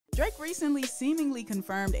Drake recently seemingly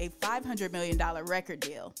confirmed a $500 million record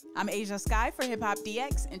deal. I'm Skye for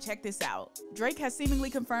HipHopDX, and check this out. Drake has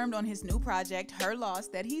seemingly confirmed on his new project, Her Loss,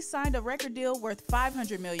 that he signed a record deal worth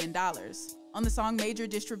 $500 million. On the song Major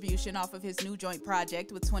Distribution off of his new joint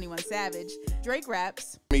project with 21 Savage, Drake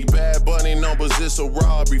raps, "Me Bad Bunny numbers, it's a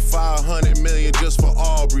robbery, 500 million just for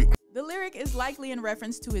Aubrey." The lyric is likely in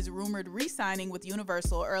reference to his rumored re-signing with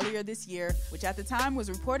Universal earlier this year, which at the time was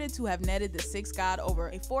reported to have netted the Six God over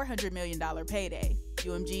a $400 million payday.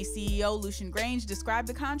 UMG CEO Lucian Grange described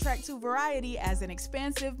the contract to Variety as an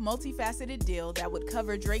expansive, multifaceted deal that would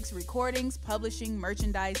cover Drake's recordings, publishing,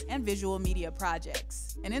 merchandise, and visual media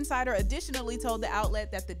projects. An insider additionally told the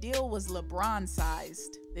outlet that the deal was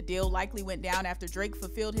LeBron-sized. The deal likely went down after Drake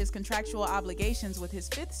fulfilled his contractual obligations with his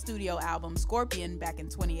fifth studio album, Scorpion, back in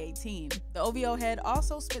 2018. The OVO head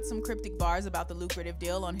also spit some cryptic bars about the lucrative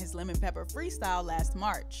deal on his Lemon Pepper freestyle last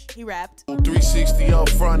March. He rapped, 360 up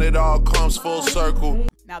front, it all comes full circle.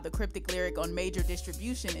 Now, the cryptic lyric on Major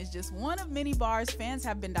Distribution is just one of many bars fans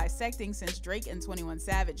have been dissecting since Drake and 21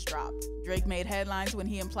 Savage dropped. Drake made headlines when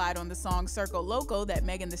he implied on the song Circo Loco that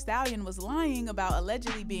Megan Thee Stallion was lying about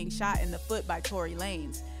allegedly being shot in the foot by Tory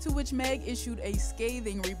Lanez, to which Meg issued a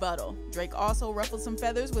scathing rebuttal. Drake also ruffled some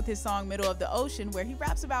feathers with his song Middle of the Ocean, where he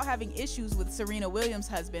raps about having issues with Serena Williams'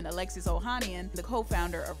 husband, Alexis Ohanian, the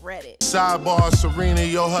co-founder of Reddit. Sidebar, Serena,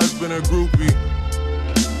 your husband a groupie.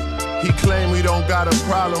 He claim we don't got a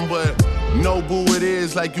problem, but no boo it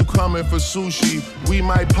is, like you coming for sushi. We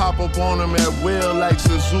might pop up on him at will like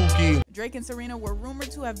Suzuki. Drake and Serena were rumored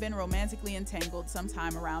to have been romantically entangled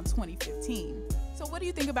sometime around 2015. So what do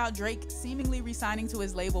you think about Drake seemingly re-signing to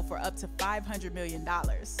his label for up to $500 million?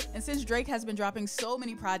 And since Drake has been dropping so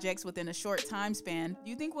many projects within a short time span, do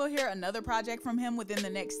you think we'll hear another project from him within the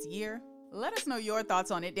next year? Let us know your thoughts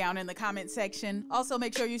on it down in the comment section. Also,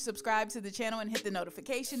 make sure you subscribe to the channel and hit the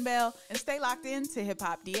notification bell, and stay locked in to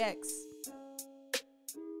HipHopDX.